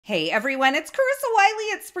Hey everyone, it's Carissa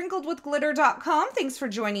Wiley at sprinkledwithglitter.com. Thanks for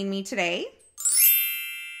joining me today.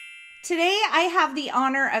 Today I have the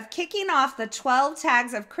honor of kicking off the 12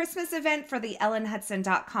 Tags of Christmas event for the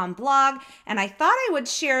ellenhutson.com blog, and I thought I would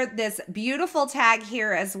share this beautiful tag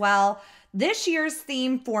here as well. This year's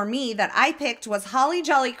theme for me that I picked was Holly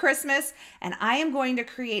Jolly Christmas, and I am going to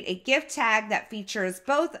create a gift tag that features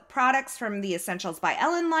both products from the Essentials by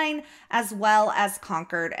Ellen line as well as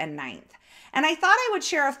Concord and 9th. And I thought I would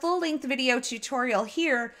share a full-length video tutorial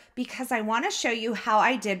here because I want to show you how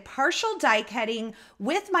I did partial die cutting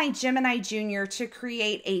with my Gemini Junior to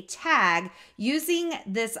create a tag using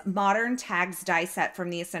this Modern Tags die set from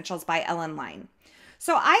the Essentials by Ellen line.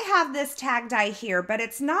 So I have this tag die here, but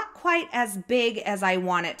it's not quite as big as I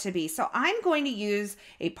want it to be. So I'm going to use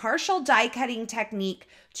a partial die cutting technique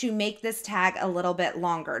to make this tag a little bit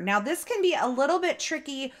longer. Now this can be a little bit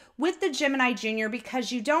tricky with the Gemini Junior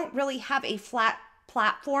because you don't really have a flat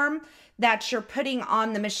platform that you're putting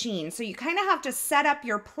on the machine. So you kind of have to set up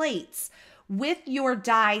your plates with your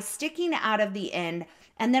die sticking out of the end.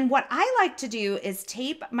 And then what I like to do is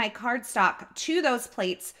tape my cardstock to those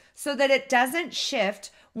plates so that it doesn't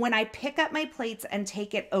shift when I pick up my plates and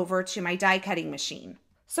take it over to my die cutting machine.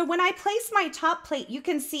 So when I place my top plate, you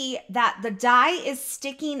can see that the die is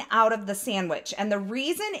sticking out of the sandwich. And the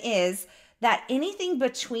reason is that anything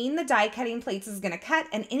between the die cutting plates is going to cut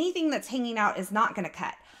and anything that's hanging out is not going to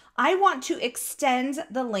cut. I want to extend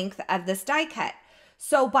the length of this die cut.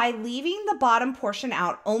 So by leaving the bottom portion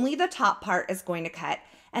out, only the top part is going to cut.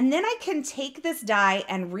 And then I can take this die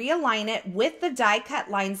and realign it with the die cut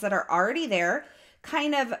lines that are already there,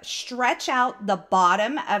 kind of stretch out the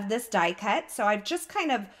bottom of this die cut. So I've just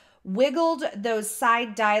kind of wiggled those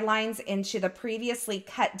side die lines into the previously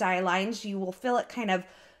cut die lines. You will feel it kind of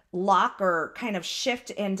lock or kind of shift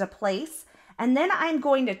into place. And then I'm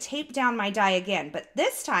going to tape down my die again, but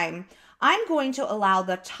this time I'm going to allow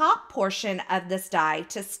the top portion of this die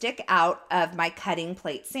to stick out of my cutting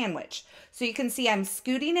plate sandwich. So you can see I'm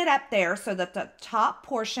scooting it up there so that the top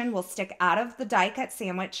portion will stick out of the die cut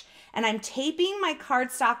sandwich, and I'm taping my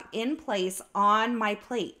cardstock in place on my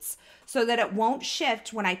plates so that it won't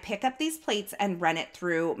shift when I pick up these plates and run it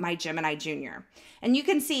through my Gemini Junior. And you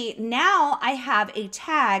can see now I have a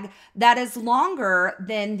tag that is longer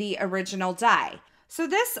than the original die. So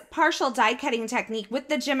this partial die cutting technique with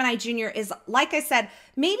the Gemini Junior is, like I said,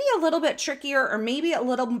 maybe a little bit trickier or maybe a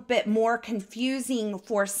little bit more confusing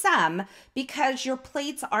for some because your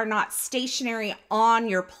plates are not stationary on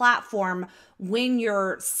your platform when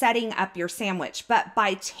you're setting up your sandwich. But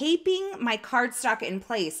by taping my cardstock in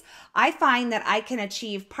place, I find that I can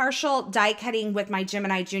achieve partial die cutting with my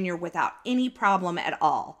Gemini Junior without any problem at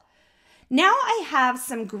all. Now I have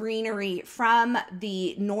some greenery from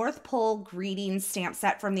the North Pole Greetings stamp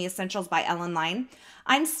set from the Essentials by Ellen line.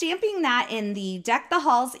 I'm stamping that in the Deck the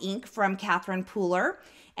Halls ink from Catherine Pooler.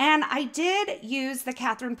 And I did use the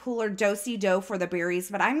Catherine Pooler Do-Si-Do for the berries,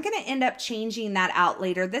 but I'm going to end up changing that out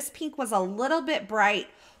later. This pink was a little bit bright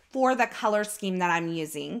for the color scheme that I'm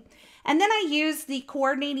using. And then I used the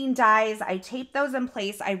coordinating dies. I taped those in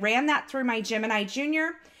place. I ran that through my Gemini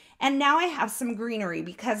Junior. And now I have some greenery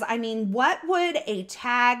because, I mean, what would a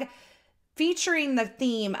tag featuring the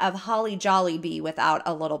theme of Holly Jolly be without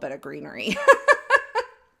a little bit of greenery?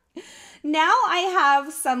 Now I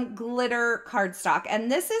have some glitter cardstock,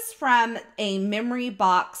 and this is from a memory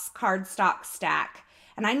box cardstock stack.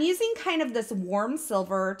 And I'm using kind of this warm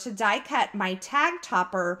silver to die cut my tag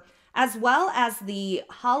topper as well as the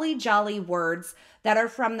Holly Jolly words that are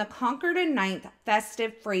from the Concord and 9th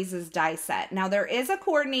Festive Phrases die set. Now there is a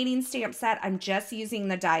coordinating stamp set. I'm just using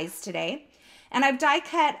the dies today. And I've die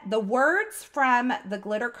cut the words from the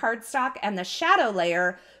glitter cardstock and the shadow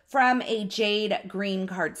layer from a Jade green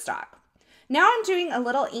cardstock. Now I'm doing a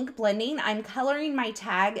little ink blending. I'm coloring my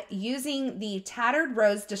tag using the Tattered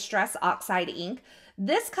Rose Distress Oxide ink.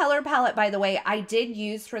 This color palette, by the way, I did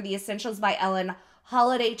use for the Essentials by Ellen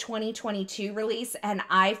Holiday 2022 release, and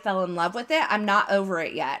I fell in love with it. I'm not over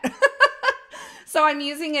it yet. So I'm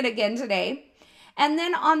using it again today. And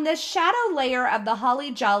then on this shadow layer of the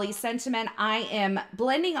Holly Jolly sentiment, I am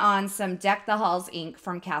blending on some Deck the Halls ink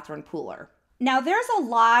from Catherine Pooler. Now there's a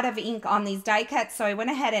lot of ink on these die cuts, so I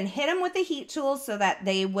went ahead and hit them with the heat tool so that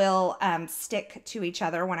they will stick to each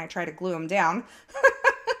other when I try to glue them down.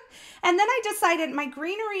 And then I decided my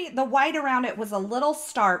greenery, the white around it was a little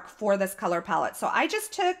stark for this color palette. So I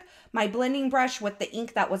just took my blending brush with the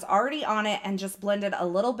ink that was already on it and just blended a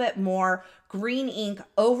little bit more green ink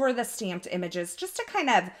over the stamped images just to kind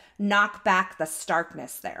of knock back the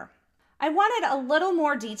starkness there. I wanted a little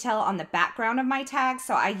more detail on the background of my tag,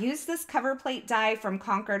 so I used this cover plate die from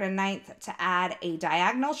Concord and 9th to add a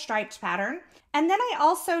diagonal striped pattern. And then I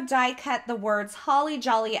also die cut the words Holly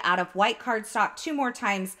Jolly out of white cardstock 2 more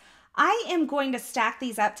times. I am going to stack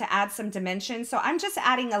these up to add some dimension, so I'm just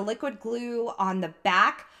adding a liquid glue on the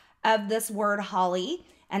back of this word Holly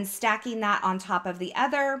and stacking that on top of the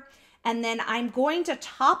other. And then I'm going to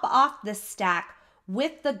top off this stack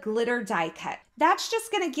with the glitter die cut. That's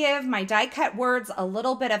just going to give my die cut words a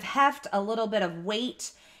little bit of heft, a little bit of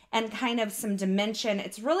weight, and kind of some dimension.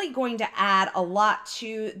 It's really going to add a lot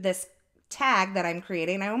to this tag that I'm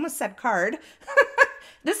creating. I almost said card.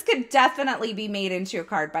 This could definitely be made into a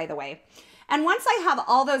card, by the way. And once I have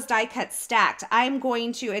all those die cuts stacked, I'm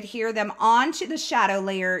going to adhere them onto the shadow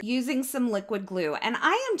layer using some liquid glue. And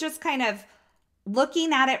I am just kind of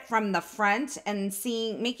looking at it from the front and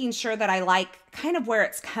making sure that I like kind of where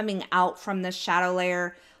it's coming out from the shadow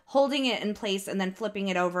layer, holding it in place and then flipping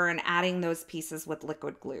it over and adding those pieces with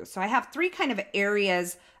liquid glue. So I have 3 kind of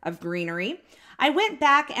areas of greenery. I went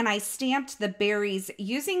back and I stamped the berries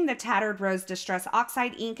using the Tattered Rose Distress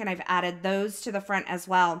Oxide ink, and I've added those to the front as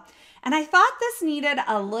well. And I thought this needed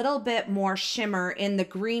a little bit more shimmer in the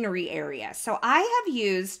greenery area. So I have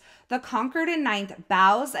used the Concord and 9th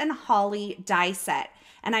Boughs and Holly die set.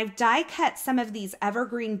 And I've die cut some of these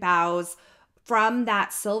evergreen boughs from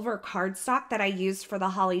that silver cardstock that I used for the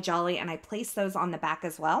Holly Jolly, and I placed those on the back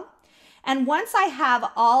as well. And once I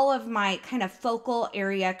have all of my kind of focal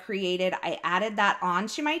area created, I added that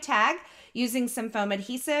onto my tag using some foam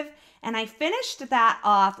adhesive. And I finished that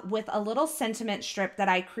off with a little sentiment strip that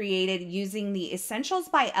I created using the Essentials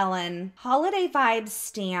by Ellen Holiday Vibes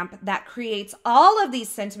stamp that creates all of these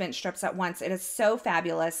sentiment strips at once. It is so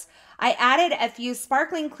fabulous. I added a few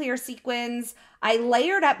sparkling clear sequins. I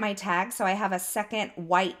layered up my tag, so I have a second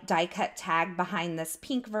white die cut tag behind this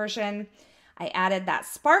pink version. I added that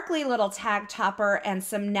sparkly little tag topper and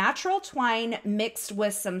some natural twine mixed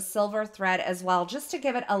with some silver thread as well, just to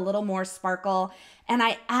give it a little more sparkle. And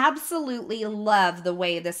I absolutely love the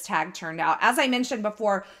way this tag turned out. As I mentioned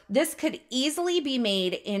before, this could easily be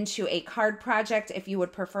made into a card project if you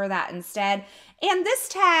would prefer that instead. And this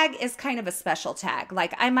tag is kind of a special tag.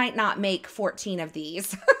 Like, I might not make 14 of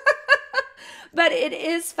these. But it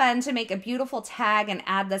is fun to make a beautiful tag and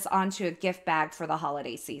add this onto a gift bag for the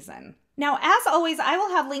holiday season. Now, as always, I will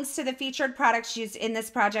have links to the featured products used in this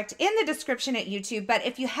project in the description at YouTube, but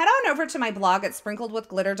if you head on over to my blog at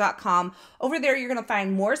sprinkledwithglitter.com, over there you're going to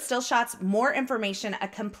find more still shots, more information, a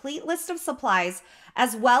complete list of supplies,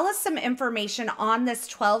 as well as some information on this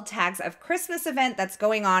 12 Tags of Christmas event that's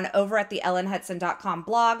going on over at the ellenhutson.com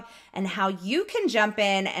blog, and how you can jump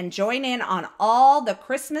in and join in on all the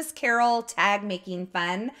Christmas Carol tag making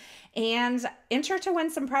fun and enter to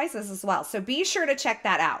win some prizes as well. So be sure to check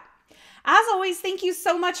that out. As always, thank you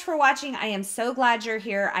so much for watching. I am so glad you're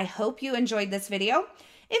here. I hope you enjoyed this video.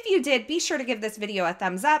 If you did, be sure to give this video a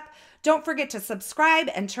thumbs up. Don't forget to subscribe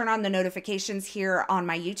and turn on the notifications here on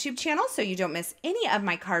my YouTube channel so you don't miss any of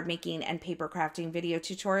my card making and paper crafting video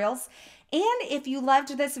tutorials. And if you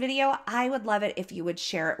loved this video, I would love it if you would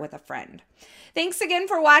share it with a friend. Thanks again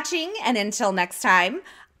for watching, and until next time,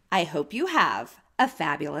 I hope you have a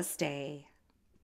fabulous day.